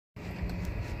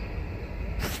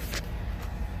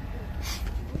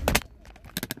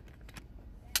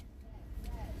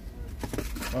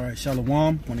All right, Shalom.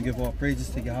 Want to give all praises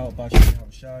to Yahawah,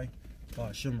 Yahawashi,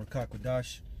 BaHaSham,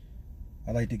 Qadash.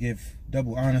 I'd like to give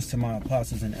double honors to my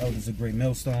apostles and elders of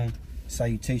GreatMillStone.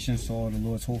 Salutations to all the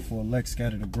Lord's hopeful elect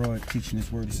scattered abroad, teaching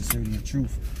His word of sincerity and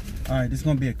truth. All right, this is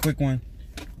gonna be a quick one.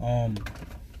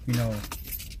 You know,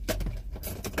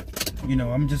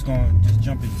 I'm just gonna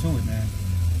jump into it, man,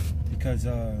 because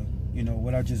you know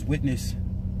what I just witnessed.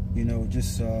 You know,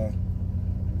 this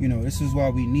is why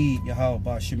we need Yahawah,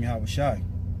 BaHaSham, Yahawashi.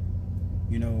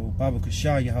 You know,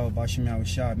 BaHaSham, Yahawah, BaHaSham,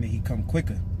 Yahawashi, may He come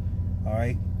quicker. All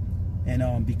right,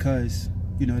 and because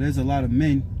you know, there's a lot of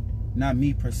men, not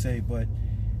me per se, but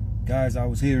guys I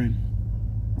was hearing,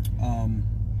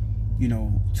 you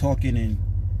know, talking and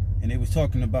they was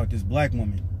talking about this black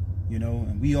woman, you know,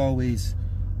 and we always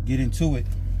get into it,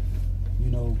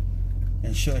 you know,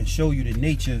 and show you the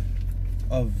nature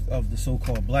of the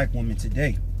so-called black woman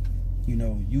today. You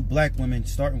know, you black women,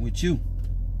 starting with you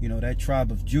know, that tribe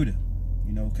of Judah,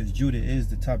 you know, because Judah is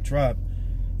the top tribe,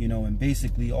 you know, and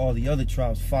basically all the other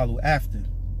tribes follow after,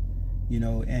 you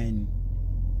know, and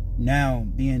now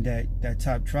being that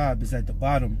top tribe is at the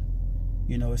bottom,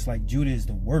 you know, it's like Judah is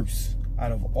the worst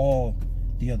out of all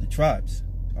the other tribes.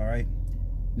 All right,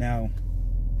 now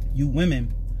you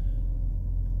women,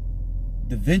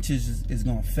 the ventures is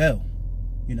gonna fail.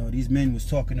 You know, these men was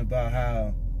talking about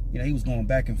how, you know, he was going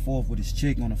back and forth with his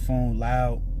chick on the phone,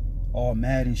 loud, all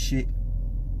mad and shit.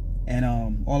 And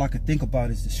all I could think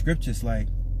about is the scriptures, like,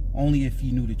 only if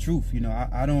you knew the truth. You know,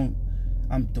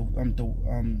 I'm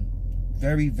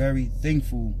very, very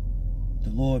thankful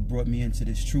the Lord brought me into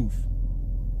this truth.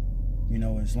 You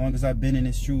know, as long as I've been in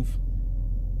this truth,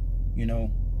 you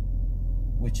know,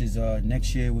 which is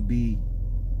next year would be,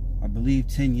 I believe,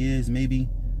 10 years maybe.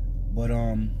 But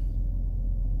I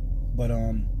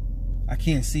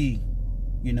can't see,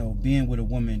 you know, being with a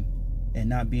woman and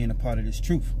not being a part of this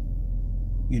truth.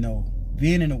 You know,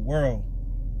 being in the world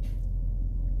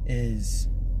is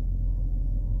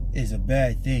a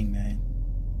bad thing, man.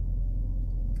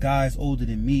 Guys older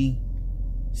than me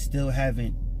still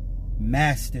haven't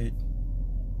mastered,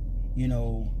 you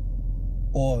know,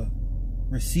 or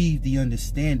received the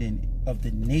understanding of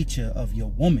the nature of your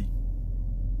woman,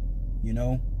 you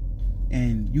know.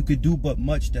 And you could do but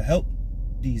much to help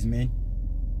these men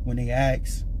when they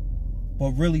ask,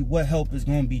 but really what help is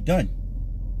going to be done?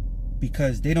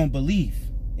 Because they don't believe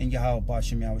in Yahawah,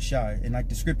 BaHaSham, Yahawashi. And like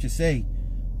the scriptures say,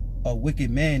 a wicked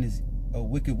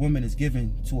woman is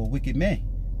given to a wicked man,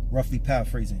 roughly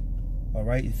paraphrasing. All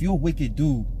right, if you're a wicked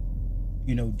dude,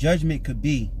 you know, judgment could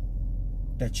be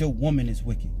that your woman is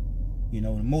wicked. You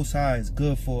know, the Most High is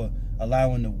good for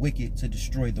allowing the wicked to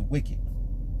destroy the wicked.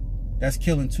 That's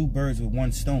killing two birds with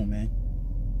one stone, man.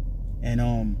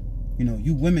 And you know,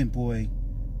 you women, boy,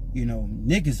 you know,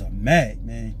 niggas are mad,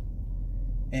 man.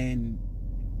 And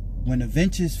when the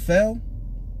ventures fell,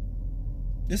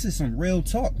 this is some real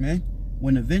talk, man.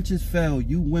 When the ventures fell,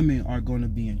 you women are going to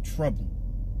be in trouble.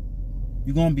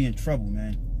 You're going to be in trouble,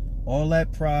 man. All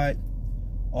that pride,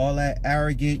 all that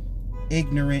arrogant,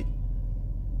 ignorant,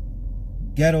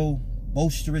 ghetto,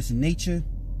 boisterous nature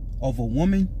of a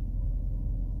woman,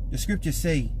 the scriptures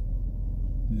say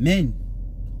men,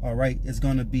 all right, is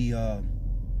going to be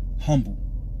humble.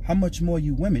 How much more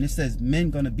you women? It says men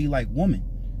going to be like women,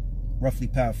 roughly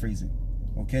paraphrasing,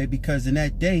 okay? Because in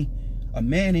that day, a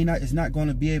man is not going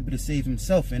to be able to save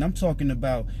himself. And I'm talking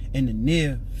about in the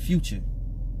near future,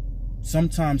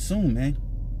 sometime soon, man.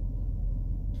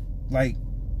 Like,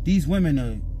 these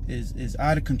women is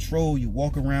out of control. You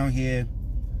walk around here,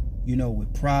 you know,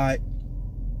 with pride.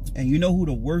 And you know who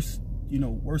the worst, you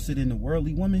know, worse than the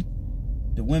worldly women?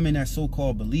 The women that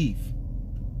so-called believe.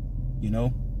 You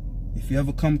know, if you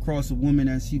ever come across a woman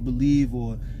that she believe,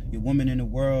 or your woman in the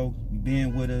world, you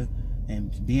being with her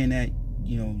and being that,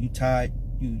 you know, you tied,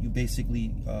 you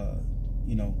basically,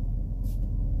 you know,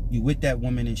 you with that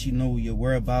woman and she know your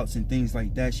whereabouts and things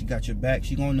like that, she got your back,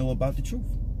 she gonna know about the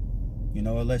truth. You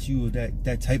know, unless you were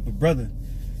that type of brother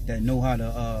that know how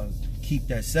to keep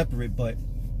that separate. But,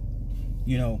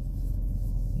 you know,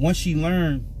 once she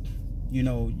learned, you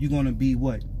know, you're gonna be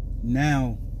what?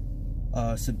 Now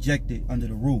subjected under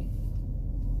the rule.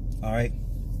 All right.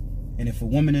 And if a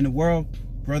woman in the world,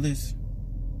 brothers,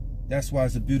 that's why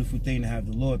it's a beautiful thing to have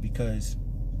the Lord, because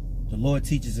the Lord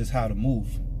teaches us how to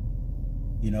move.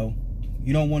 You know,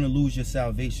 you don't want to lose your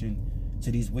salvation to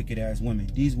these wicked ass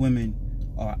women. These women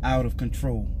are out of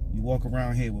control. You walk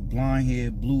around here with blonde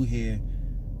hair, blue hair,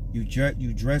 you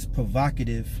dress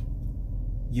provocative,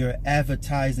 you're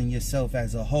advertising yourself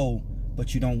as a hoe,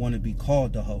 but you don't want to be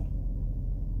called a hoe.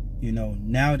 You know,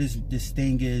 now this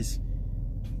thing is,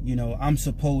 you know, I'm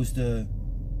supposed to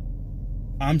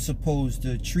I'm supposed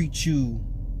to treat you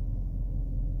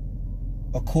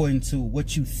according to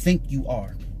what you think you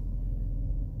are,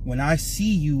 when I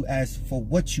see you as for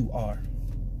what you are.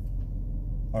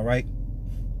 All right?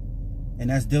 And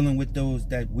that's dealing with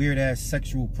that weird ass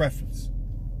sexual preference,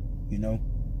 you know,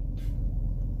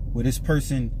 where this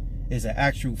person is an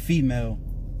actual female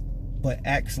but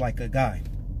acts like a guy,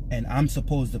 and I'm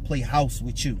supposed to play house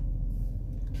with you.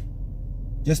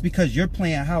 Just because you're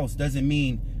playing house doesn't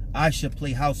mean I should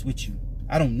play house with you.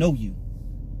 I don't know you,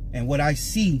 and what I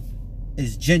see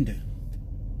is gender.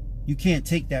 You can't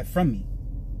take that from me.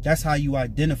 That's how you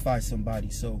identify somebody.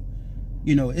 So,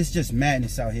 you know, it's just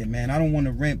madness out here, man. I don't want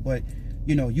to rant, but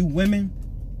you know, you women,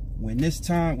 when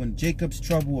Jacob's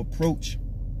trouble approach,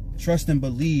 trust and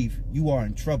believe you are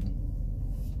in trouble.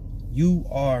 You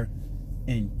are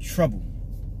in trouble.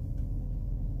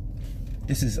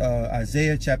 This is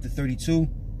Isaiah chapter 32,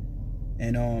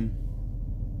 and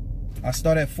I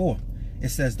start at 4. It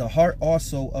says, the heart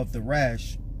also of the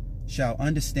rash shall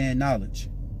understand knowledge,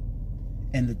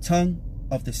 and the tongue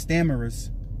of the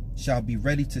stammerers shall be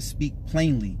ready to speak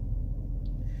plainly.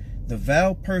 The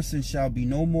vile person shall be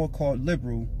no more called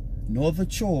liberal, nor the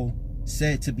churl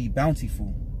said to be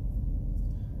bountiful.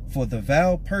 For the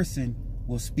vile person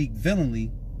will speak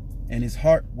villainy, and his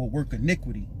heart will work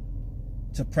iniquity,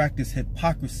 to practice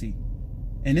hypocrisy.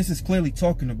 And this is clearly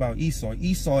talking about Esau.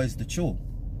 Esau is the churl,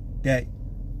 that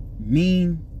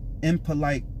mean,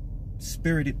 impolite,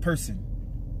 spirited person.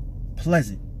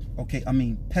 Pleasant, okay? I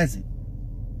mean peasant,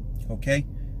 okay?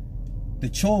 The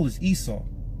churl is Esau.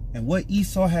 And what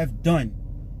Esau have done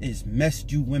is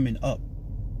messed you women up,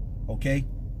 okay?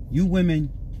 You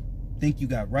women think you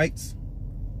got rights.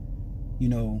 You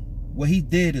know, what he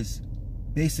did is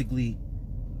basically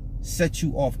set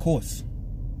you off course.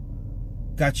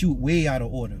 Got you way out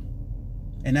of order.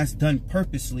 And that's done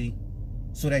purposely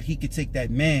so that he could take that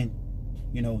man,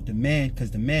 you know, the man,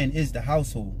 because the man is the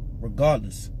household,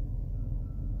 regardless.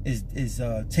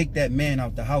 Take that man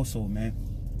out the household, man.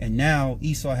 And now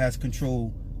Esau has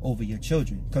control over your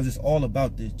children, because it's all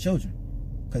about the children,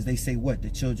 because they say what? The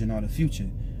children are the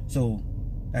future. So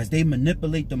as they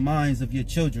manipulate the minds of your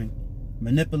children,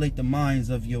 manipulate the minds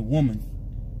of your woman,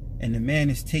 and the man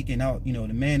is taken out, you know,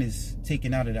 the man is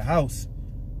taken out of the house,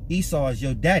 Esau is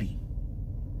your daddy,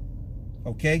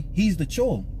 okay? He's the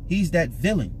churl. He's that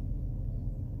villain.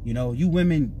 You know, you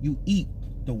women, you eat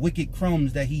the wicked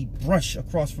crumbs that he brushed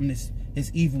across from his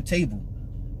evil table,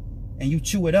 and you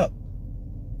chew it up,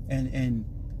 and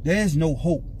there's no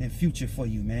hope and future for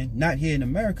you, man. Not here in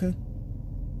America.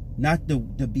 Not the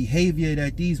behavior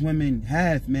that these women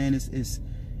have, man.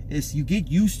 It's you get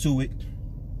used to it,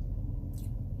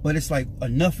 but it's like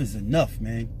enough is enough,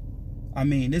 man. I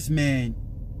mean, this man,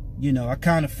 you know, I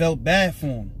kind of felt bad for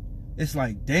him. It's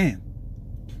like, damn,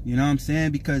 you know what I'm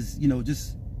saying? Because, you know,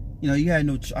 just, you know,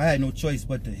 I had no choice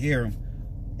but to hear him,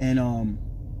 and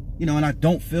you know, and I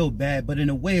don't feel bad, but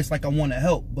in a way it's like I want to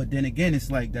help, but then again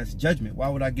it's like that's judgment. Why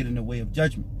would I get in the way of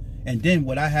judgment? And then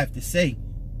what I have to say,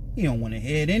 he don't want to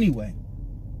hear it anyway,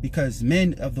 because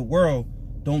men of the world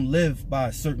don't live by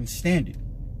a certain standard.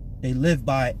 They live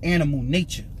by animal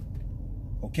nature,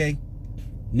 okay?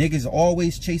 Niggas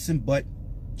always chasing butt,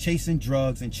 chasing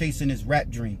drugs, and chasing his rap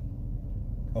dream,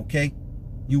 okay?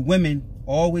 You women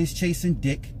always chasing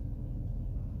dick,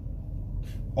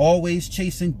 always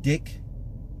chasing dick,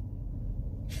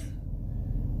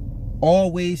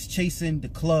 always chasing the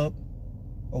club,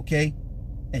 okay?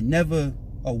 And never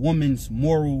a woman's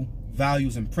moral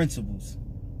values and principles.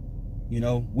 You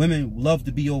know, women love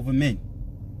to be over men.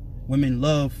 Women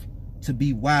love to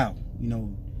be wild. You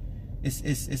know,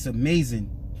 it's amazing,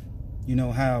 you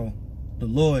know, how the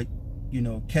Lord, you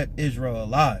know, kept Israel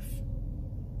alive.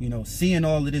 You know, seeing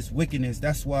all of this wickedness,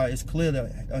 that's why it's clear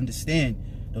to understand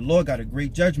the Lord got a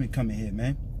great judgment coming here,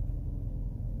 man.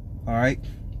 All right.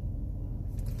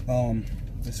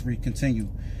 Let's continue.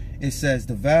 It says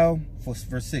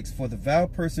verse 6, for the vile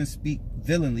person speak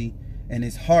villainy, and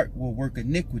his heart will work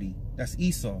iniquity. That's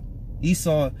Esau.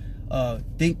 Esau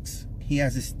thinks, he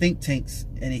has his think tanks,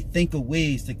 and they think of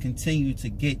ways to continue to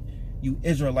get you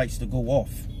Israelites to go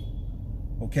off,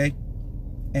 okay?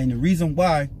 And the reason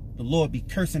why the Lord be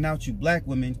cursing out you black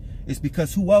women is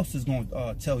because who else is going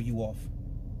to tell you off?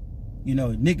 You know,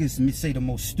 niggas say the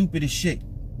most stupidest shit.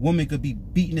 Woman could be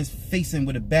beating his face in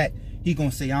with a bat. He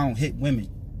gonna say, I don't hit women.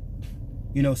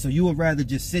 You know, so you would rather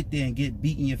just sit there and get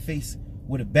beat in your face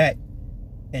with a bat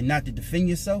and not to defend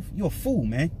yourself? You're a fool,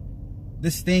 man.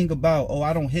 This thing about, oh,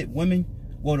 I don't hit women.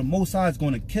 Well, the Most High is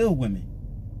gonna kill women,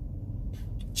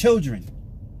 children,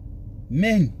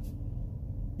 men.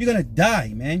 You're gonna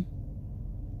die, man.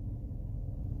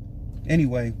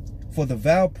 Anyway, For the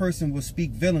vile person will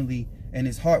speak villainly, and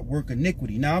his heart work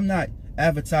iniquity. Now, I'm not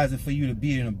advertising for you to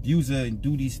be an abuser and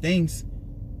do these things,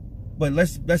 but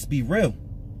let's be real.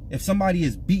 If somebody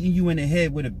is beating you in the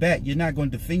head with a bat, you're not going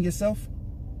to defend yourself?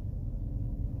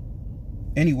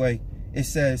 Anyway, it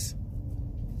says,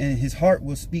 and his heart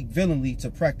will speak villainly,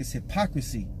 to practice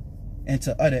hypocrisy and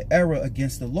to utter error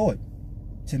against the Lord,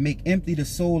 to make empty the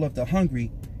soul of the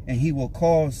hungry, and he will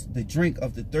cause the drink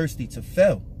of the thirsty to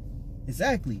fail.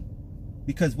 Exactly.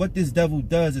 Because what this devil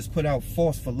does is put out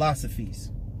false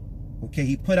philosophies. Okay,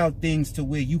 he put out things to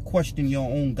where you question your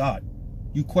own God.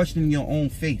 You question your own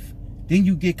faith. Then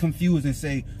you get confused and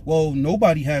say, well,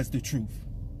 nobody has the truth.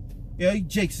 Yeah,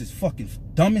 Jake's is fucking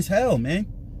dumb as hell, man.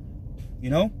 You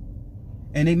know?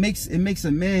 And it makes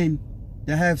a man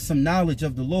that have some knowledge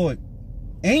of the Lord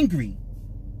angry.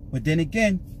 But then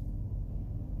again,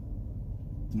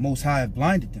 the Most High have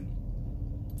blinded them.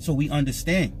 So we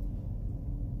understand.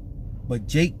 But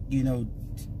Jake, you know,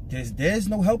 there's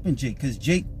no helping Jake, because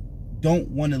Jake don't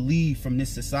want to leave from this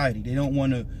society. They don't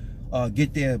want to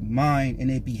get their mind and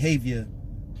their behavior,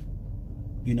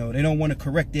 you know, they don't want to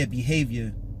correct their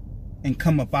behavior and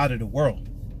come up out of the world.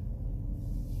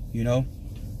 You know,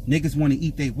 niggas want to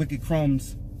eat their wicked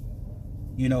crumbs,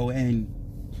 you know, and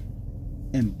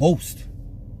boast.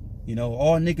 You know,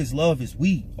 all niggas love is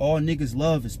weed. All niggas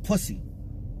love is pussy.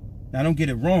 Now, don't get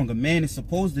it wrong. A man is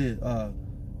supposed to,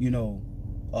 you know,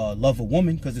 love a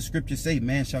woman, because the scriptures say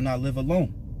man shall not live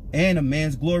alone. And a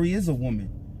man's glory is a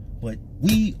woman. But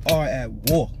we are at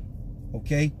war,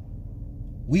 okay?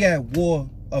 We at war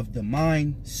of the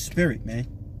mind, spirit, man.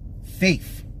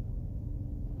 Faith.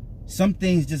 Some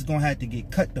things just gonna have to get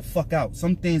cut the fuck out.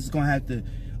 Some things gonna have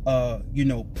to, you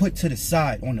know, put to the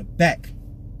side, on the back.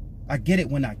 I get it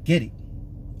when I get it.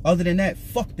 Other than that,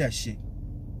 fuck that shit.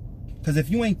 Because if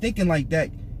you ain't thinking like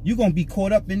that, you're gonna be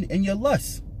caught up in your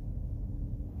lust.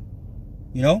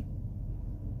 You know?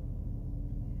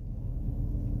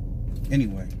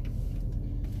 Anyway,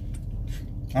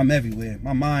 I'm everywhere.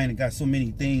 My mind got so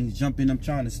many things jumping. I'm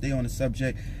trying to stay on the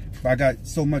subject, but I got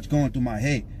so much going through my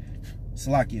head.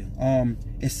 Salakia.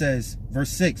 It says, verse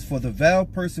 6, for the vile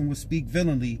person will speak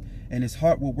villainly, and his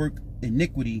heart will work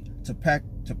iniquity, to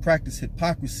practice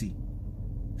hypocrisy.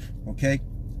 Okay?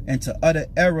 And to utter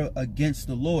error against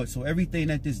the Lord. So everything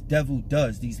that this devil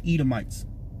does, these Edomites,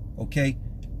 okay,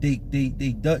 they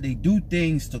do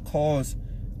things to cause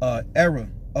error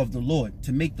of the Lord,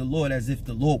 to make the Lord as if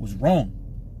the Lord was wrong.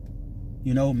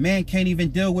 You know, man can't even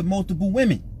deal with multiple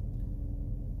women,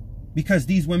 because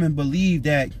these women believe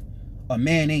that a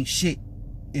man ain't shit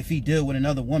if he deal with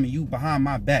another woman. You behind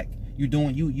my back, you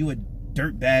a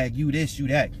dirtbag, you this, you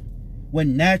that.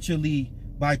 When naturally,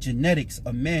 by genetics,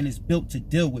 a man is built to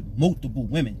deal with multiple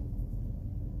women.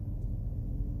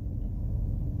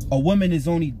 A woman is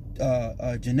only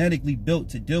genetically built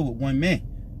to deal with one man.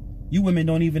 You women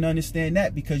don't even understand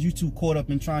that, because you too caught up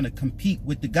in trying to compete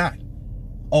with the guy.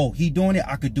 Oh, he doing it,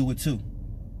 I could do it too.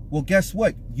 Well, guess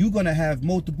what? You're going to have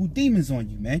multiple demons on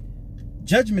you, man.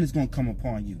 Judgment is going to come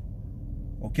upon you.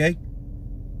 Okay?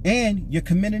 And you're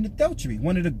committing adultery,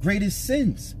 one of the greatest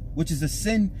sins, which is a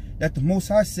sin that the Most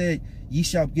High said, ye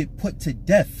shall get put to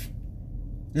death.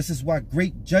 This is why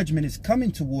great judgment is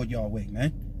coming toward Yahweh,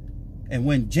 man. And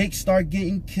when Jake start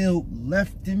getting killed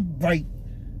left and right,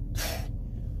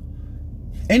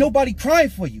 ain't nobody crying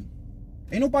for you.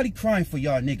 Ain't nobody crying for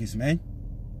y'all niggas, man.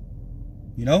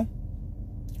 You know?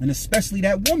 And especially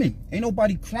that woman. Ain't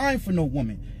nobody crying for no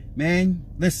woman. Man,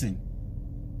 listen.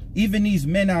 Even these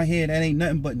men out here that ain't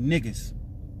nothing but niggas,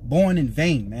 born in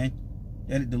vain, man,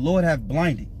 that the Lord have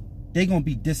blinded, they gonna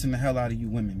be dissing the hell out of you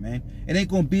women, man. It ain't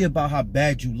gonna be about how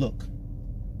bad you look.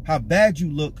 How bad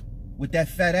you look with that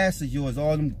fat ass of yours.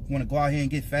 All of them want to go out here and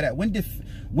get fat ass.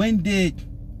 When did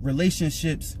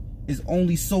relationships is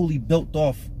only solely built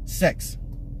off sex?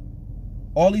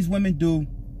 All these women do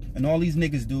and all these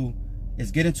niggas do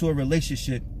is get into a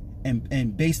relationship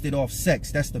and base it off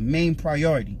sex. That's the main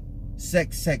priority.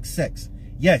 Sex, sex, sex.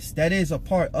 Yes, that is a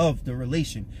part of the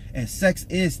relation. And sex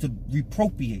is to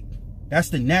repropriate. That's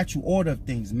the natural order of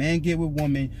things. Man get with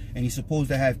woman and he's supposed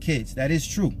to have kids. That is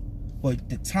true. But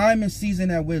the time and season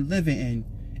that we're living in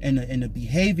and the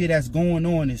behavior that's going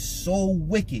on is so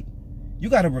wicked. You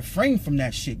got to refrain from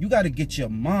that shit. You got to get your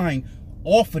mind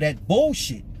off of that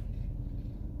bullshit.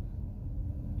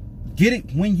 Get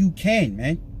it when you can,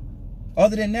 man.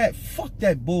 Other than that, fuck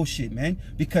that bullshit, man.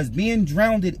 Because being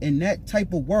drowned in that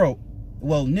type of world,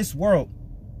 well, in this world,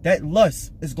 that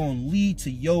lust is going to lead to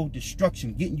your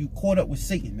destruction, getting you caught up with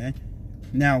Satan, man.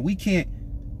 Now, we can't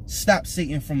stop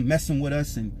Satan from messing with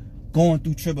us and going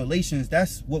through tribulations.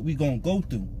 That's what we're going to go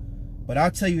through. But I'll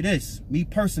tell you this, me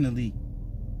personally,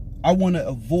 I want to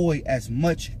avoid as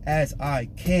much as I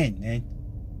can, man.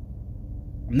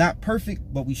 I'm not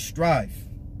perfect, but we strive.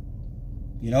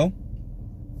 You know?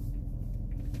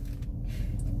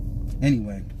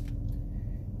 Anyway,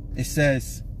 it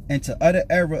says, and to utter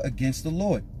error against the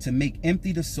Lord, to make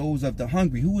empty the souls of the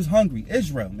hungry. Who was hungry?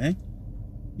 Israel, man.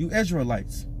 You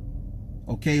Israelites.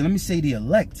 Okay, let me say the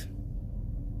elect.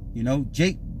 You know,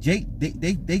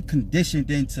 they conditioned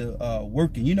into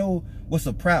working. You know what's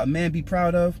a proud man be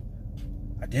proud of?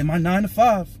 I did my 9 to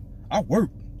 5. I work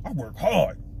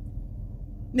hard.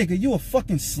 Nigga, you a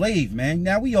fucking slave, man.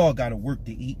 Now we all gotta work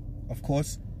to eat, of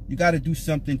course. You gotta do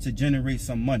something to generate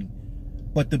some money.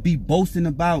 But to be boasting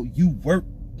about you work,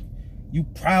 you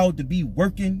proud to be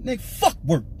working, nigga, fuck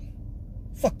work.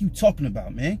 Fuck you talking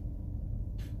about, man.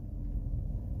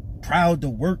 Proud to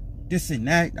work, this and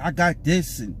that. I got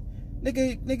this and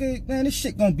nigga, man, this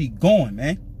shit gonna be going,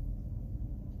 man.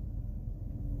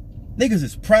 Niggas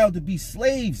is proud to be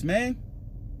slaves, man.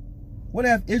 What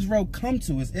have Israel come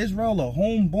to? Is Israel a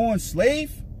homeborn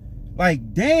slave?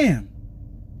 Like, damn.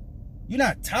 You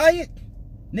not tired?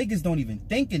 Niggas don't even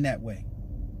think in that way.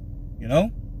 You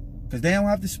know? Because they don't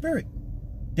have the spirit.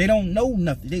 They don't know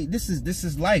nothing. This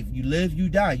is life. You live, you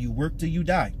die. You work till you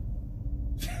die.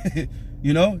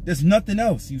 You know? There's nothing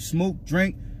else. You smoke,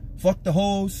 drink, fuck the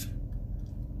hoes,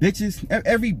 bitches.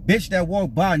 Every bitch that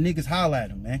walk by, niggas holler at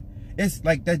them, man. It's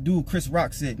like that dude Chris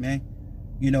Rock said, man.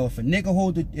 You know, if a nigga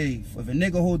hold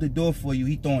the door for you,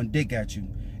 he throwing dick at you.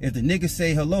 If the nigga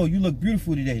say hello, you look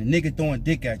beautiful today, the nigga throwing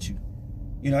dick at you.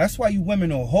 You know, that's why you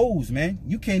women are hoes, man.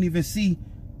 You can't even see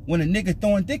when a nigga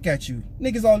throwing dick at you.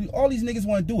 Niggas, all these niggas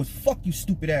want to do is fuck you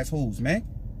stupid ass hoes, man.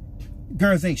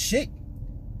 Girls ain't shit.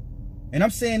 And I'm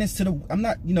saying this to the, I'm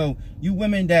not, you know, you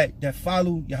women that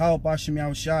follow Yahawah, BaHaSham,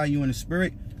 Yahawashi, you in the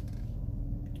spirit,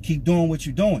 keep doing what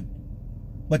you're doing.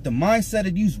 But the mindset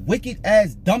of these wicked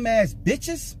ass, dumb ass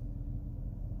bitches,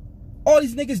 all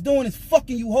these niggas doing is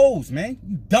fucking you hoes, man.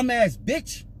 You dumb ass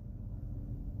bitch.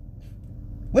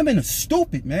 Women are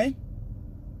stupid, man.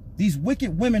 These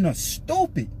wicked women are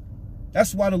stupid.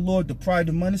 That's why the Lord deprived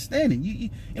them of understanding. You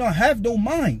don't have no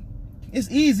mind.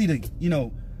 It's easy to, you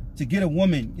know, to get a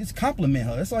woman, just compliment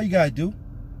her. That's all you gotta do.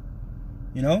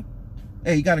 You know?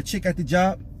 Hey, you got a chick at the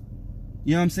job?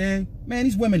 You know what I'm saying? Man,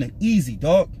 these women are easy,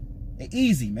 dog. They're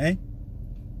easy, man.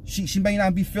 She may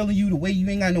not be feeling you the way you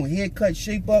ain't got no haircut,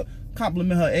 shape up.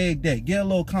 Compliment her every day. Get a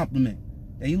little compliment.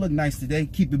 Hey, you look nice today.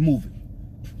 Keep it moving.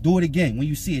 Do it again when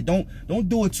you see it. Don't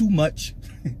do it too much.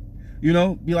 You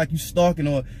know, be like you stalking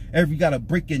or you gotta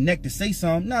break your neck to say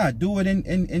something. Nah, do it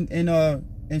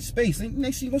in space. And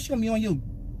next thing she gonna be on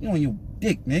your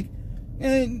dick, Nick.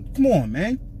 And come on,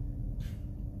 man.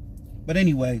 But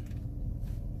anyway,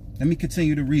 let me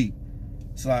continue to read.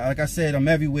 So like I said, I'm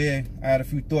everywhere. I had a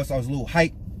few thoughts. I was a little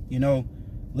hyped, you know,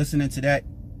 listening to that.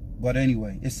 But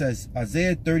anyway, it says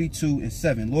Isaiah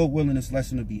 32:7. Lord willing, this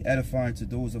lesson will be edifying to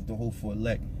those of the hopeful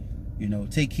elect. You know,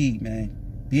 take heed, man.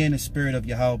 Be in the spirit of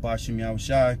Yahawah,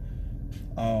 BaHaSham,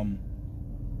 Yahawashi.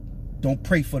 Don't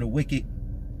pray for the wicked.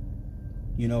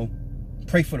 You know,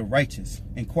 pray for the righteous.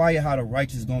 Inquire how the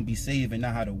righteous is going to be saved and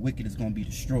not how the wicked is going to be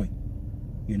destroyed.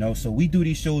 You know, so we do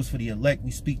these shows for the elect.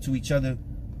 We speak to each other.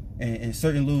 And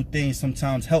certain little things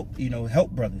sometimes help, you know, help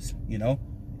brothers, you know,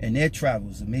 in their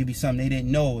travels. Or maybe something they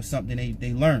didn't know or something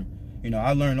they learned. You know,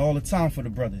 I learn all the time from the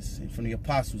brothers and from the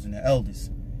apostles and the elders.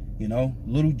 You know,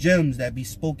 little gems that be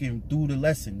spoken through the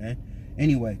lesson, man.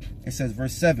 Anyway, it says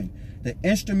verse 7. The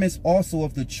instruments also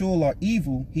of the chul are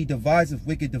evil. He deviseth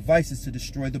wicked devices to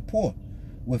destroy the poor.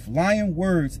 With lying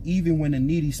words, even when the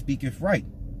needy speaketh right.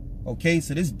 Okay,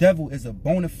 so this devil is a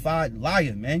bona fide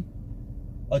liar, man.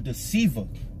 A deceiver.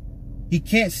 He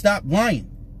can't stop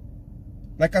lying.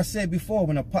 Like I said before,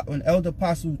 when Elder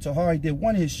Apostle Tahari did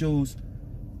one of his shows,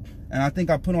 and I think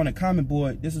I put on a comment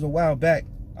board, this is a while back,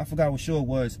 I forgot what show it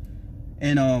was,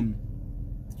 and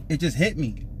it just hit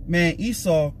me. Man,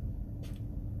 Esau,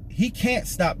 he can't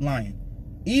stop lying.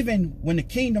 Even when the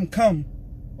kingdom come,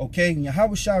 okay, when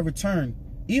Yahawashi return,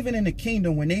 even in the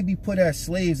kingdom, when they be put as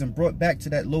slaves and brought back to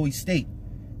that low estate,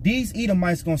 these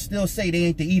Edomites gonna still say they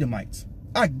ain't the Edomites.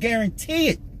 I guarantee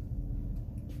it.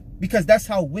 Because that's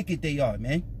how wicked they are,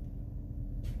 man.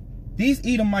 These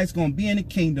Edomites gonna be in the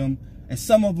kingdom, and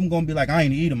some of them gonna be like, I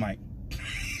ain't an Edomite.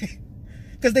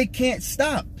 Because they can't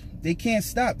stop. They can't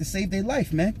stop to save their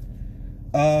life, man.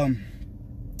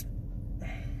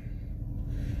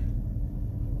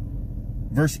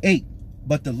 Verse 8.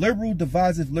 But the liberal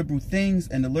deviseth liberal things,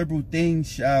 and the liberal things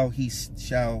shall he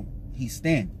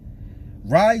stand.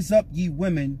 Rise up, ye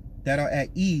women that are at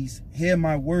ease. Hear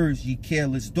my words, ye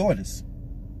careless daughters.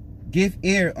 Give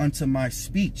ear unto my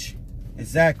speech.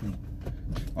 Exactly.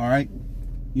 All right.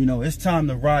 You know, it's time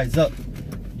to rise up.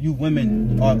 You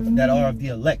women that are of the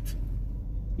elect.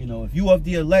 You know, if you of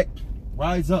the elect,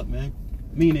 rise up, man.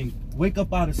 Meaning, wake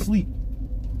up out of sleep.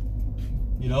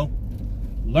 You know,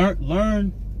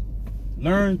 learn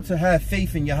to have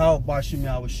faith in Yahawah, BaHaSham,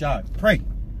 Yahawashi. Pray.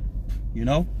 You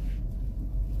know,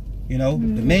 the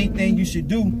main thing you should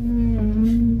do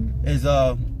is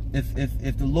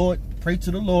if the Lord, pray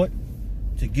to the Lord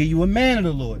to give you a man of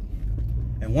the Lord.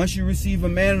 And once you receive a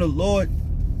man of the Lord,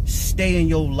 stay in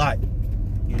your lot.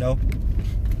 You know,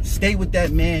 stay with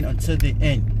that man until the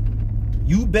end.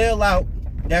 You bail out,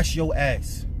 that's your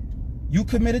ass. You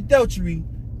commit adultery,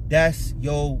 that's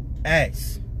your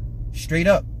ass. Straight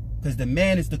up. Because the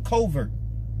man is the covert.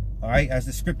 All right, as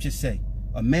the scriptures say.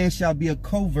 A man shall be a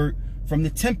covert from the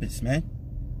tempest, man.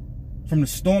 From the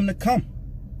storm to come.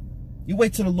 You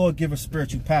wait till the Lord give us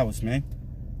spiritual powers, man.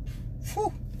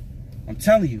 Whew. I'm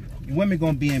telling you, you women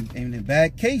gonna be in a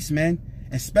bad case, man.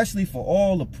 Especially for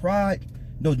all the pride,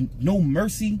 no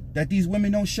mercy that these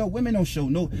women don't show. Women don't show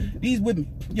no. These women,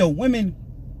 women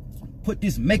put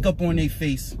this makeup on their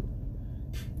face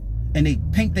and they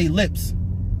paint their lips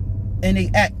and they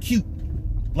act cute,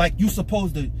 like you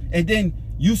supposed to, and then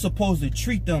you supposed to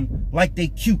treat them like they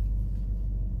cute.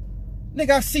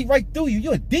 Nigga, I see right through you.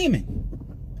 You're a demon.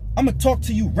 I'm gonna talk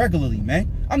to you regularly,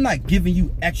 man. I'm not giving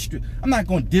you extra. I'm not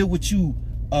gonna deal with you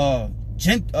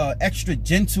extra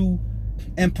gentle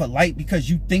and polite because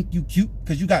you think you cute,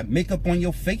 because you got makeup on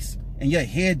your face and your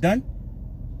hair done.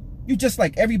 You just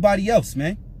like everybody else,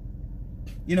 man.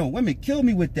 You know, women kill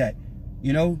me with that.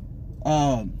 You know,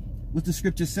 what's the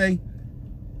scripture say?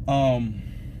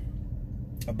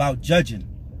 About judging.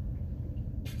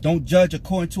 Don't judge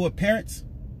according to appearance.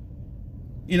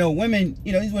 You know, women,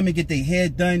 these women get their hair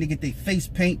done, they get their face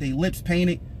paint, their lips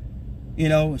painted. You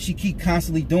know, she keep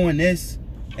constantly doing this,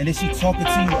 and then she talking to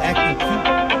you acting cute.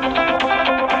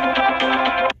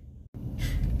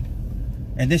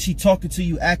 And then she talking to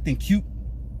you acting cute.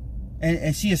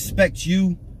 And she expects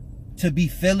you to be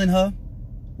feeling her.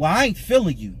 Well, I ain't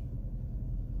feeling you.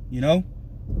 You know?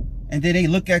 And then they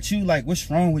look at you like, what's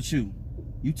wrong with you?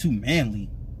 You too manly.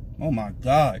 Oh my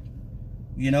God.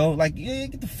 You know, like, yeah,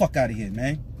 get the fuck out of here,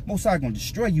 man. Most High gonna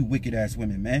destroy you wicked ass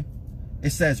women, man.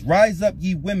 It says, rise up,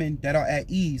 ye women that are at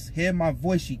ease. Hear my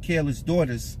voice, ye careless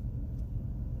daughters.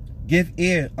 Give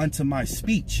ear unto my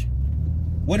speech.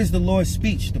 What is the Lord's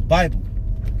speech? The Bible.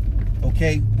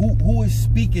 Okay, who is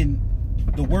speaking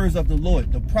the words of the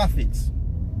Lord? The prophets.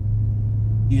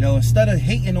 You know, instead of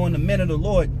hating on the men of the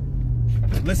Lord,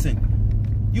 listen,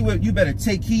 you better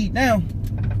take heed now.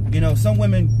 You know, some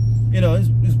women,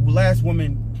 this last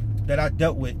woman that I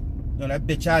dealt with, that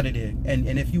bitch out of there.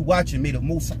 And if you watching me, the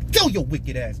most, kill your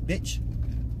wicked ass, bitch.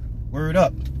 Word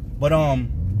up. But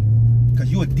cause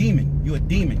you a demon. You a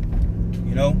demon.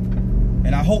 You know?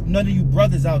 And I hope none of you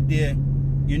brothers out there,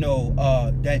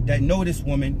 that know this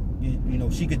woman,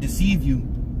 she could deceive you,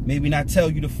 maybe not tell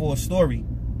you the full story,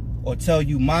 or tell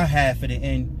you my half of the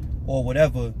end, or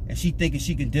whatever, and she thinking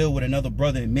she can deal with another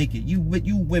brother and make it. You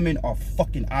women are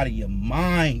fucking out of your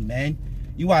mind, man.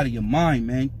 You out of your mind,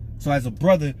 man. So as a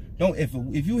brother,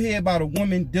 if you hear about a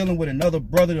woman dealing with another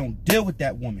brother, don't deal with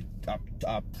that woman.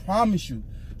 I promise you.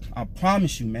 I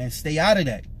promise you, man. Stay out of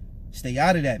that. Stay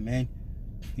out of that, man.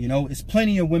 You know, it's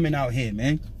plenty of women out here,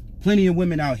 man. Plenty of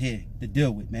women out here to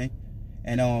deal with, man.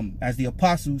 And as the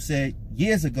apostle said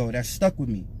years ago, that stuck with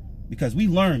me. Because we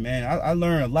learn, man. I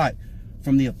learned a lot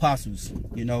from the apostles.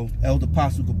 You know, Elder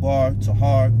Apostle Gabar,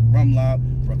 Tahar,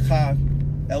 Rumlab, Rawchaa,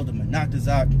 Elder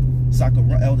Manatazak,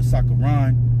 Elder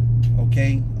Sakaran,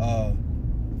 okay,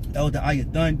 Elder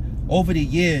Ayathan. Over the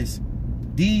years,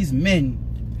 these men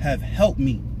have helped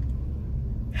me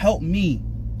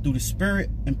through the spirit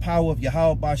and power of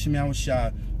Yahawah, BaHaSham,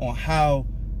 Yahawashi on how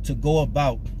to go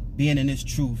about being in this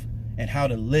truth and how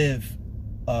to live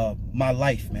my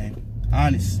life, man.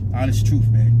 Honest truth,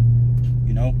 man.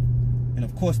 You know, and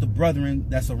of course the brethren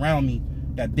that's around me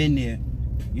that been there,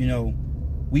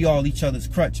 we all each other's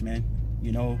crutch, man.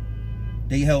 You know,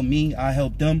 they help me, I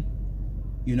help them,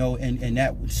 in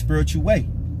that spiritual way,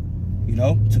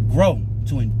 to grow,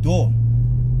 to endure.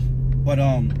 But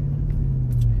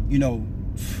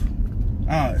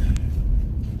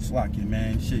slacking,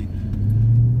 man. Shit,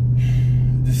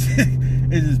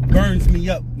 it just burns me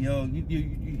up.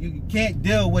 You can't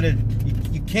deal with it.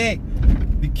 You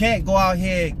can't go out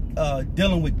here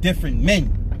dealing with different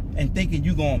men and thinking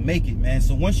you gonna make it, man.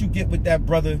 So once you get with that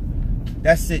brother,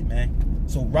 that's it, man.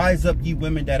 So rise up, ye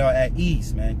women that are at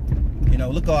ease, man.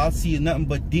 Look, I see nothing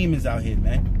but demons out here,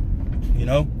 man.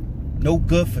 No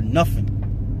good for nothing.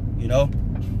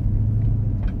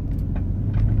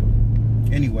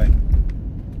 Anyway,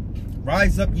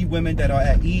 rise up, ye women that are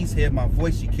at ease, hear my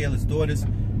voice, ye careless daughters,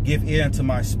 give ear unto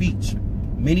my speech.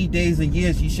 Many days and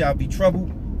years ye shall be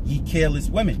troubled, ye careless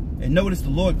women. And notice the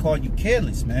Lord called you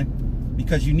careless, man,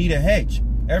 because you need a hedge.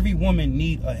 Every woman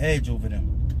need a hedge over them.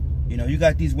 You know, you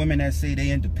got these women that say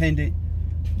they independent,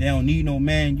 they don't need no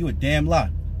man. You a damn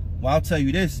lie. Well, I'll tell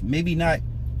you this, maybe not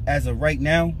as of right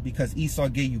now, because Esau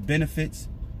gave you benefits.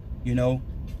 You know,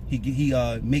 he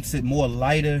makes it more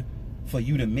lighter for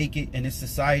you to make it in this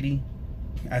society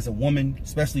as a woman,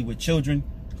 especially with children,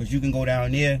 because you can go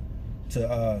down there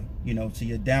to you know, to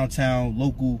your downtown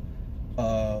local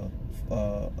what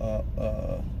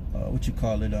you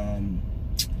call it,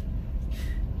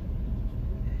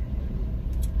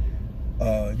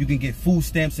 you can get food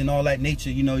stamps and all that nature,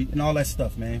 you know, and all that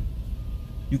stuff, man.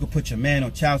 You can put your man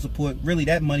on child support. Really,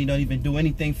 that money don't even do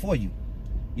anything for you,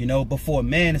 you know. But for a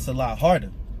man, it's a lot harder.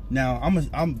 Now,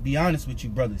 I'm be honest with you,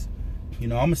 brothers. You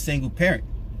know, I'm a single parent,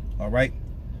 all right,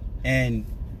 and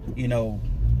you know,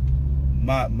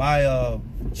 my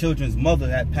children's mother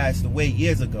had passed away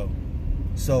years ago,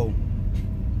 so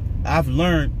I've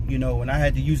learned, you know, when I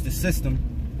had to use the system,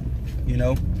 you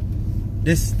know,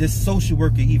 this social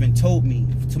worker even told me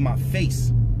to my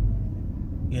face,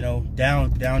 you know,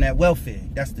 down at welfare.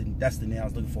 That's the name I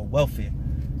was looking for, welfare.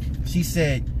 She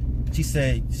said,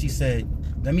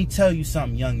 let me tell you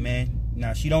something, young man.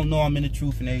 Now, she don't know I'm in the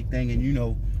truth and everything, and you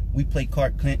know, we play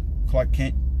Clark Kent.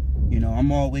 You know,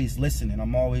 I'm always listening.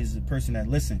 I'm always the person that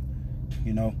listen.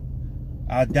 You know,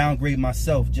 I downgrade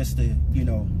myself just to, you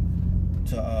know,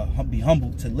 to be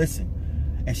humble to listen.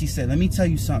 And she said, let me tell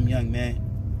you something, young man.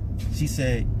 She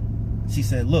said,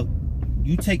 look,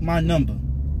 you take my number,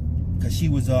 because she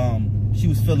was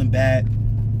feeling bad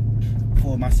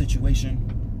for my situation,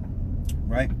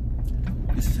 right?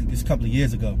 This couple of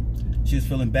years ago. She was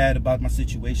feeling bad about my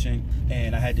situation,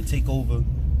 and I had to take over,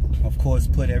 of course,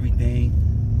 put everything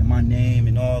in my name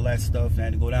and all that stuff. I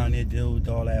had to go down there, deal with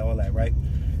all that, right?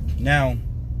 Now,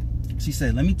 she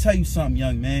said, let me tell you something,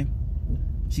 young man.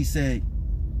 She said,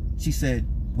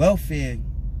 welfare,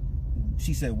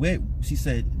 she said,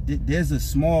 there's a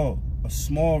small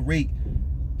rate.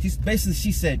 She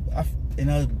said,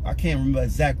 I can't remember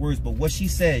exact words, but what she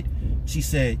said,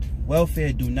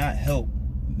 welfare do not help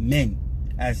men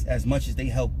as much as they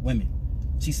help women.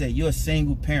 She said, you're a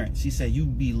single parent. She said,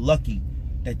 you'd be lucky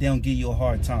that they don't give you a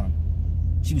hard time.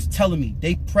 She was telling me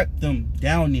they prepped them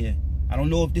down there. I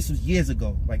don't know if this was years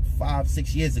ago, like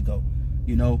 5-6 years ago,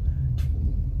 you know.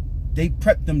 They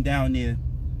prepped them down there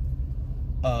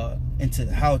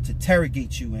into how to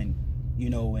interrogate you, and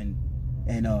you know, and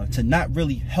to not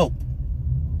really help,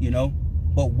 you know.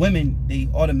 But women, they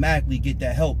automatically get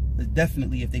that help,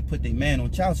 definitely if they put their man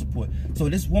on child support. So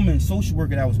this woman, social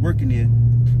worker that was working there,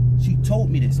 she told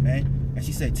me this, man, and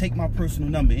she said, take my personal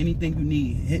number, anything you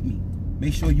need, hit me,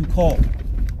 make sure you call,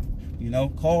 you know,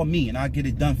 call me and I'll get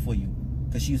it done for you,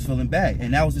 because she was feeling bad.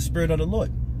 And that was the spirit of the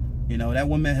Lord, you know. That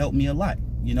woman helped me a lot,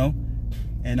 you know.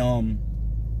 And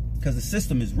because the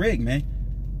system is rigged, man,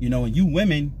 you know. And you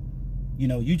women, you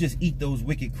know, you just eat those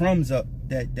wicked crumbs up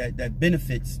that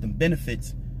benefits,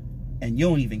 and you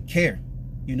don't even care,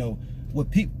 you know.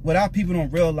 What our people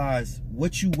don't realize,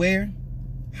 what you wear,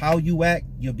 how you act,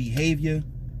 your behavior,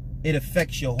 it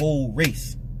affects your whole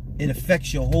race, it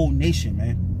affects your whole nation,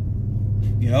 man,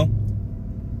 you know.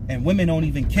 And women don't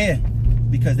even care,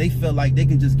 because they feel like they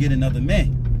can just get another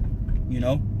man, you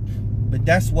know. But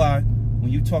that's why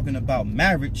when you're talking about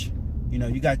marriage, you know,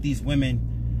 you got these women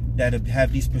that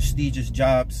have these prestigious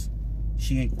jobs.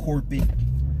 She ain't corporate.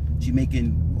 She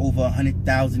making over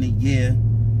 100,000 a year,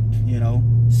 you know,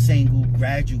 single,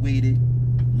 graduated,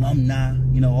 alumni,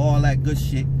 you know, all that good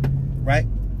shit, right?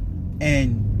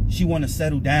 And she want to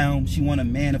settle down. She want a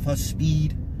man of her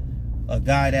speed, a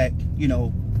guy that, you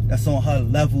know, that's on her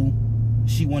level.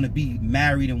 She want to be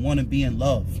married and want to be in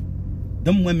love.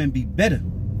 Them women be bitter,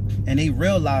 and they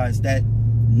realize that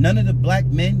none of the black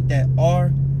men that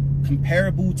are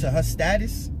comparable to her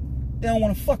status, they don't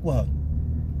want to fuck with her.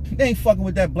 They ain't fucking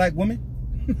with that black woman.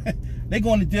 They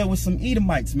going to deal with some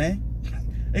Edomites, man.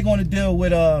 They going to deal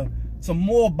with some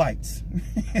Moabites.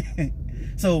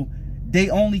 So they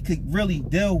only could really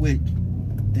deal with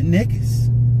the niggas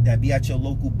that be at your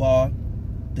local bar,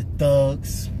 the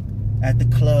thugs at the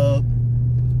club,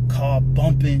 car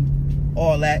bumping,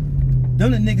 all that.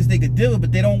 Them the niggas they could deal with,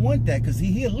 but they don't want that, because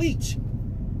he a leech.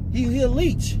 He a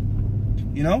leech,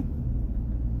 you know.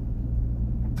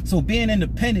 So being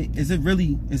independent, is it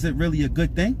really a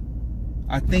good thing?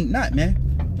 I think not, man.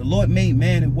 The Lord made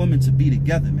man and woman to be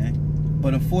together, man.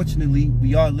 But unfortunately,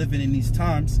 we are living in these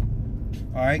times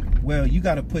All right. Well, you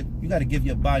got to give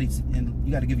your body, and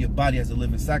you got to give your body as a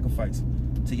living sacrifice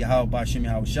to Yahawah, BaHaSham,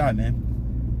 Yahawashi,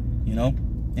 man. You know,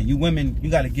 and you women, you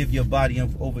got to give your body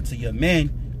over to your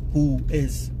man, who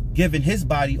is giving his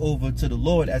body over to the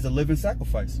Lord as a living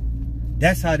sacrifice.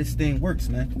 That's how this thing works,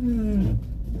 man.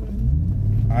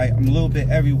 All right, I'm a little bit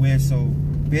everywhere, so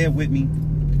bear with me.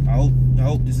 I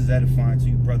hope this is edifying to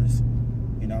you, brothers.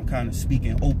 You know, I'm kind of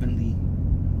speaking openly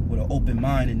with an open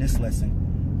mind in this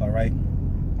lesson. All right,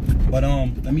 but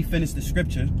let me finish the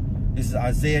scripture. This is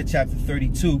Isaiah chapter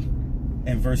 32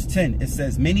 and verse 10. It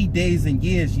says, "Many days and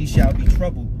years ye shall be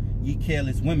troubled, ye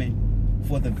careless women,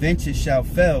 for the venture shall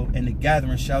fail and the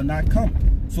gathering shall not come."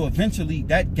 So eventually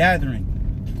that gathering,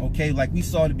 okay, like we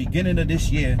saw at the beginning of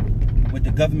this year with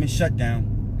the government shutdown,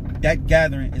 that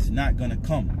gathering is not going to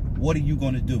come. What are you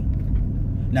going to do?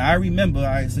 Now, I remember,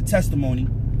 it's a testimony,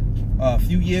 a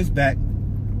few years back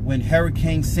when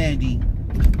Hurricane Sandy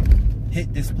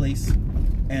hit this place,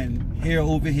 and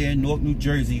over here in Newark, New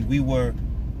Jersey, we were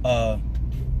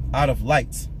out of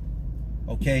lights,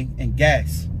 okay, and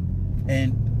gas.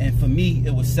 And for me,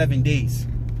 it was 7 days.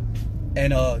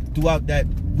 And throughout that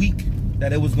week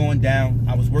that it was going down,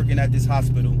 I was working at this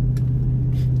hospital.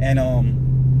 And,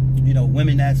 you know,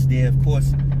 women that's there, of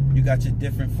course, you got your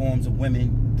different forms of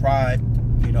women, pride,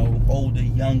 you know, older,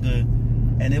 younger.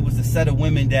 And it was a set of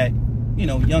women that, you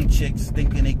know, young chicks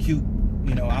thinking they cute.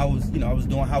 You know, I was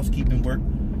doing housekeeping work.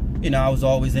 You know, I was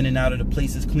always in and out of the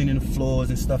places, cleaning the floors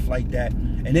and stuff like that.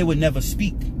 And they would never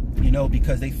speak, you know,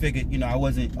 because they figured, you know, I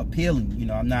wasn't appealing. You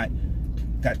know, I'm not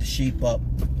got the shape up.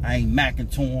 I ain't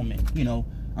macking to them, and, you know,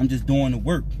 I'm just doing the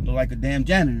work. Look like a damn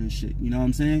janitor and shit. You know what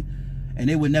I'm saying? And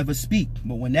they would never speak.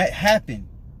 But when that happened,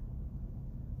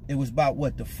 it was about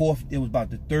what, the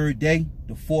third day,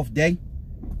 the fourth day,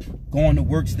 going to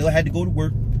work, still had to go to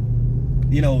work.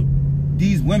 You know,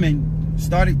 these women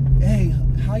started, "Hey,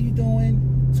 how you doing?"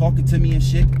 Talking to me and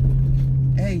shit.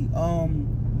 "Hey,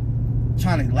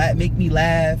 trying to make me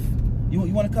laugh. You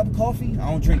want a cup of coffee?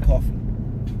 I don't drink coffee."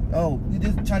 "Oh, you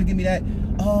just trying to give me that.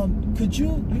 Could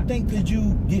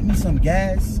you get me some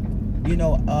gas? You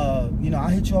know, I'll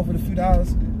hit you off with a few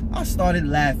dollars." I started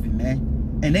laughing,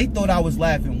 man. And they thought I was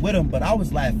laughing with them, but I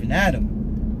was laughing at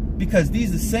them. Because these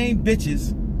are the same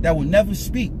bitches that will never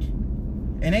speak.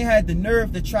 And they had the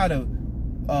nerve to try to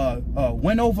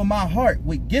win over my heart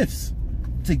with gifts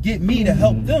to get me to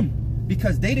help them,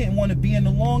 because they didn't want to be in the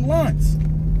long lines.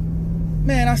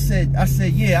 Man, I said,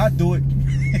 yeah, I'll do it.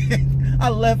 I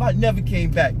left. I never came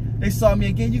back. They saw me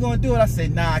again. "You gonna do it?" I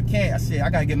said, "Nah, I can't." I said, "I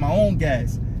gotta get my own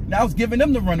gas." Now I was giving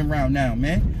them the run around now,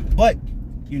 man. But,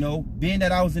 you know, being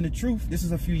that I was in the truth, this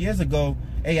is a few years ago.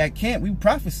 Hey, at camp, we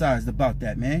prophesized about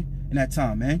that, man, in that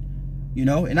time, man. You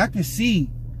know, and I can see,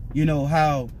 you know,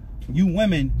 how you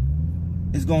women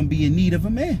is gonna be in need of a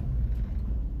man.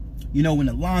 You know, when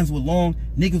the lines were long,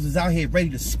 niggas was out here ready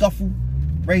to scuffle,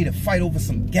 ready to fight over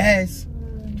some gas.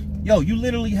 Yo, you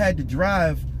literally had to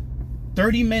drive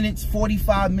 30 minutes,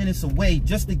 45 minutes away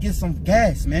just to get some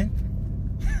gas, man.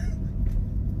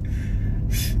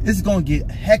 It's gonna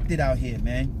get hectic out here,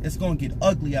 man. It's gonna get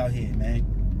ugly out here, man.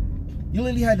 You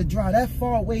literally had to drive that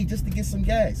far away just to get some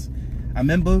gas. I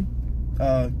remember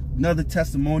another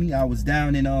testimony. I was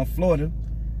down in Florida.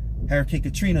 Hurricane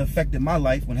Katrina affected my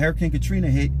life. When Hurricane Katrina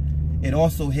hit, it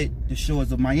also hit the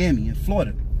shores of Miami in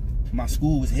Florida. My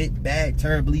school was hit bad,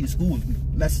 terribly. The school was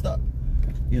messed up,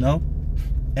 you know.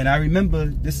 And I remember,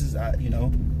 this is, you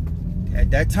know,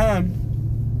 at that time,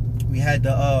 we had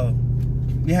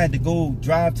to go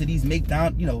drive to these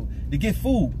McDonald's, you know, to get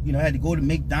food. You know, I had to go to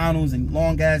McDonald's and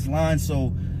long ass lines.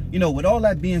 So, you know, with all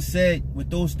that being said, with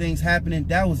those things happening,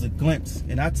 that was a glimpse.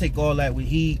 And I take all that with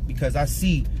heed, because I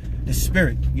see the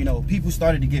spirit. You know, people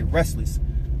started to get restless.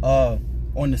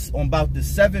 On about the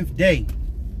 7th day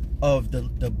of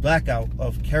the blackout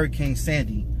of Hurricane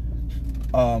Sandy,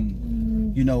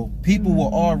 you know, people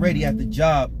were already at the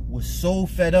job, was so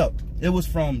fed up. It was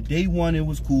from day 1, it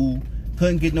was cool,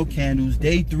 couldn't get no candles.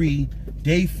 Day 3,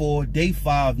 day 4, day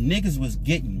 5, niggas was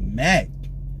getting mad.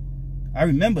 I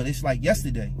remember this like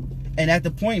yesterday. And at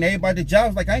the point, everybody at the job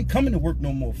was like, "I ain't coming to work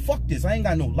no more. Fuck this. I ain't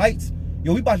got no lights.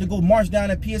 Yo, we about to go march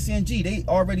down at PSNG." They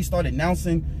already started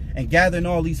announcing and gathering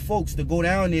all these folks to go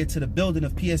down there to the building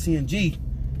of PSNG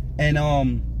and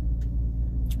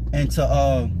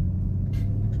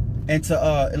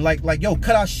like yo,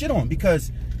 cut our shit on,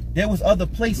 because there was other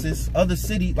places, other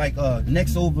cities, like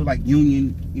next over, like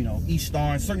Union, you know, East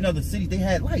Star, and certain other cities, they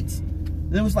had lights.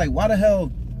 And it was like, why the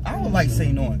hell our lights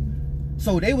ain't on?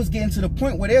 So they was getting to the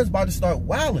point where they was about to start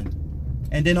wilding.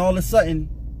 And then all of a sudden,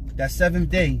 that 7th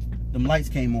day, them lights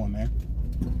came on, man.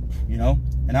 You know?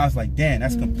 And I was like, damn,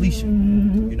 that's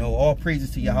completion. You know, all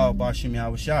praises to Yahawah, BaHaSham,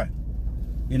 Yahawashi.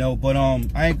 You know, but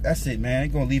that's it, man. I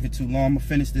ain't gonna leave it too long. I'm gonna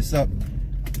finish this up.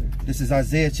 This is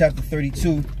Isaiah chapter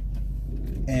 32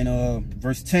 and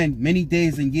verse 10. Many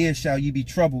days and years shall ye be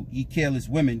troubled, ye careless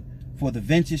women, for the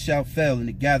venture shall fail and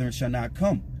the gathering shall not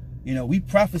come. You know, we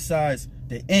prophesize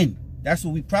the end. That's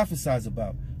what we prophesize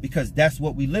about, because that's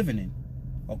what we living in.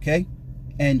 Okay?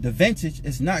 And the vintage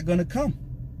is not gonna come.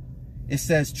 It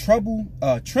says, tremble,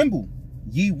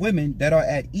 ye women that are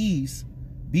at ease,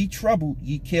 be troubled,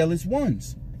 ye careless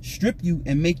ones. Strip you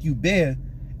and make you bare,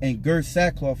 and gird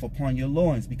sackcloth upon your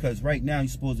loins. Because right now you're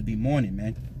supposed to be mourning,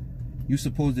 man. You're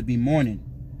supposed to be mourning,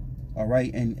 all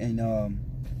right, and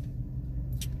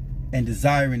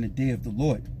desiring the day of the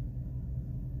Lord.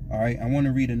 All right, I want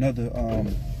to read another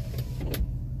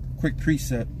quick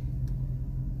precept.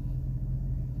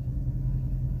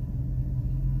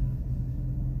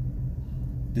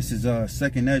 This is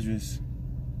 2nd Esdras.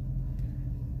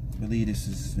 I believe this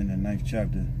is in the 9th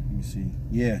chapter. Let me see.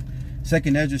 Yeah,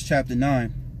 2nd Esdras chapter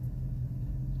 9.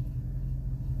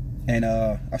 And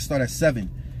I start at 7.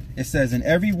 It says, and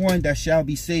everyone that shall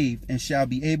be saved and shall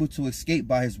be able to escape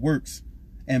by his works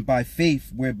and by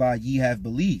faith whereby ye have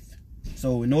believed.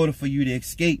 So in order for you to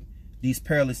escape these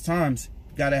perilous times,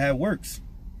 you gotta have works.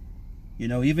 You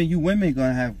know, even you women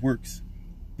gonna have works.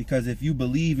 Because if you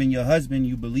believe in your husband,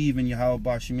 you believe in Yahawah,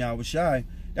 BaHaSham, Yahawashi,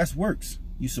 that's works.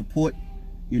 You support,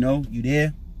 you know, you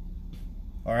there,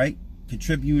 all right,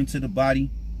 contributing to the body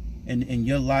and in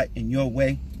your lot, in your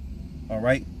way, all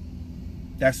right,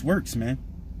 that's works, man.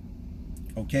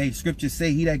 Okay, scriptures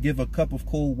say, he that give a cup of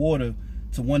cold water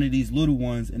to one of these little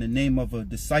ones in the name of a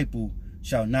disciple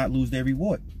shall not lose their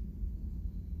reward.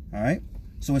 All right,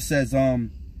 so it says,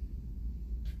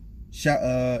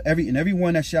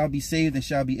 everyone that shall be saved and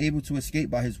shall be able to escape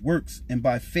by his works and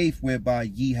by faith whereby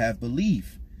ye have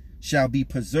believed shall be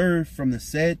preserved from the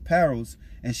said perils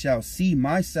and shall see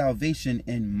my salvation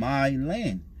in my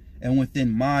land and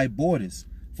within my borders,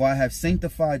 for I have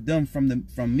sanctified them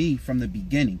from me from the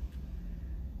beginning.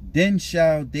 Then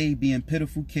shall they be in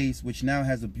pitiful case which now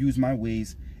has abused my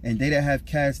ways, and they that have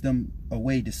cast them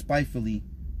away despitefully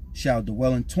shall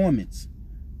dwell in torments.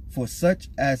 For such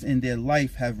as in their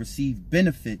life have received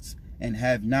benefits and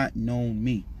have not known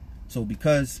me. So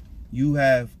because you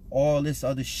have all this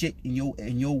other shit in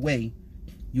your way,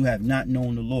 you have not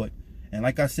known the Lord. And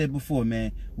like I said before,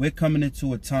 man, we're coming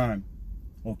into a time,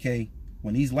 okay,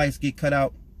 when these lights get cut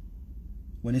out,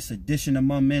 when it's sedition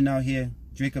among men out here,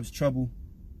 Jacob's trouble,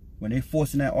 when they're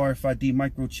forcing that RFID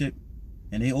microchip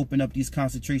and they open up these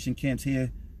concentration camps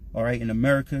here, all right, in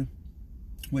America,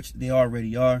 which they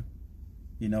already are.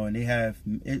 You know, and they have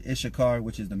Ishakar,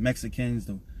 which is the Mexicans,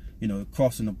 you know,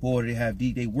 crossing the border. They have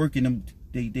they working them.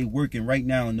 They working right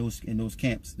now in those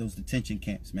camps, those detention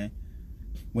camps, man.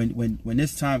 When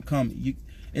this time comes,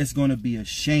 it's gonna be a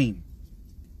shame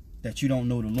that you don't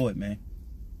know the Lord, man.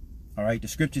 All right, the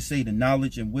scriptures say the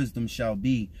knowledge and wisdom shall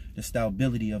be the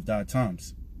stability of thy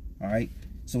times. All right,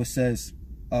 so it says,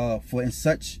 for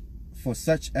such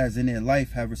as in their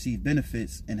life have received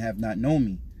benefits and have not known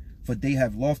me. For they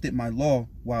have lofted my law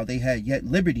while they had yet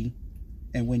liberty,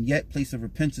 and when yet place of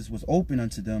repentance was open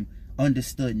unto them,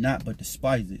 understood not but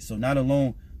despised it. So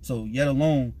yet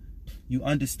alone you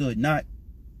understood not,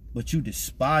 but you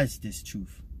despised this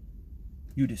truth.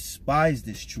 You despise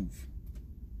this truth.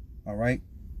 All right,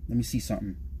 let me see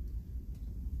something.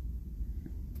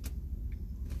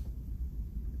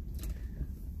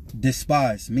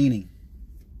 Despise, meaning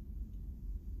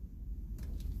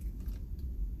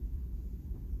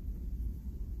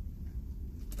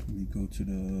let me go to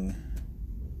the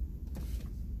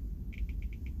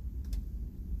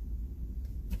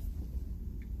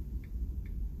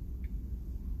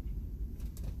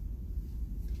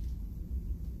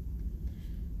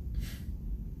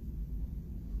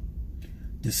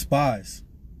despise.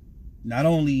 Not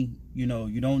only, you know,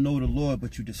 you don't know the Lord,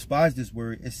 but you despise this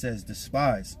word. It says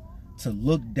despise, to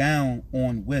look down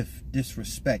on with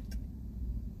disrespect.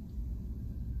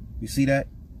 You see that?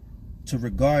 To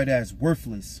regard as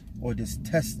worthless or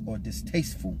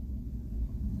distasteful.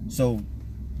 So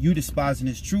you despising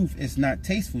this truth is not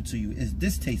tasteful to you, it's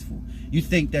distasteful. You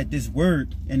think that this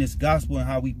word and this gospel and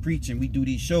how we preach and we do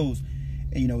these shows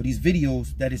and, you know, these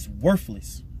videos, that it's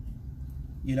worthless.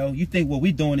 You know, you think what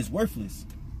we're doing is worthless.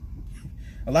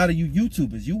 A lot of you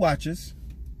YouTubers, you watch us,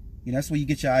 you know, that's where you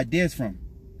get your ideas from,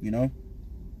 you know.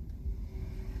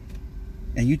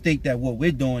 And you think that what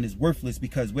we're doing is worthless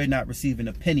because we're not receiving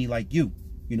a penny like you.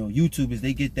 You know, YouTubers,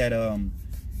 they get that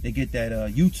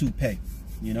YouTube pay,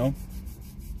 you know.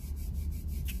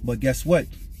 But guess what?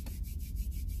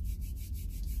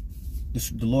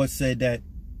 the Lord said that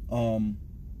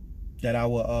that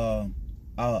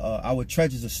our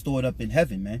treasures are stored up in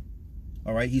heaven, man.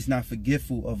 All right, he's not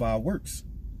forgetful of our works.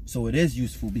 So it is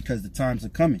useful because the times are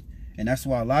coming. And that's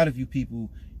why a lot of you people,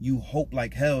 you hope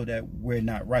like hell that we're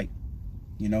not right.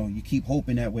 You know, you keep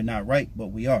hoping that we're not right, but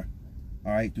we are.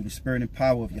 All right, through the spirit and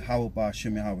power of Yahawah,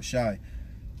 BaHaSham, Yahawashi.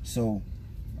 So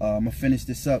I'm going to finish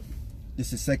this up.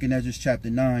 This is 2nd Ezra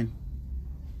chapter 9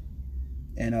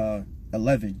 and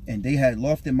 11. And they had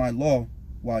lofted my law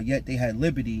while yet they had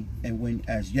liberty, and when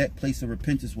as yet place of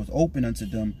repentance was open unto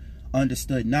them,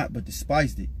 understood not but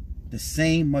despised it. The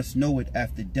same must know it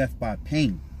after death by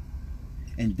pain.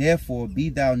 And therefore be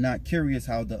thou not curious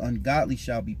how the ungodly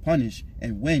shall be punished,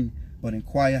 and when, but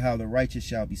inquire how the righteous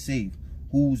shall be saved,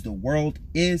 whose the world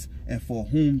is, and for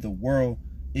whom the world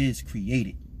is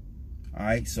created. All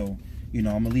right, so, you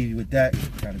know, I'm going to leave you with that.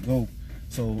 Got to go.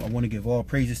 So I want to give all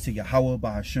praises to Yahawah,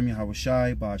 BaHaSham,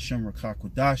 Yahawashi, BaHaSham, Rawchaa,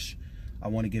 Qadash. I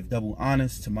want to give double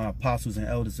honors to my apostles and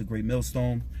elders of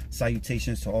GreatMillStone.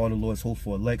 Salutations to all the Lord's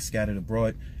hopeful elect scattered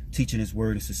abroad, teaching his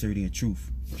word in sincerity and truth.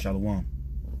 Shalom.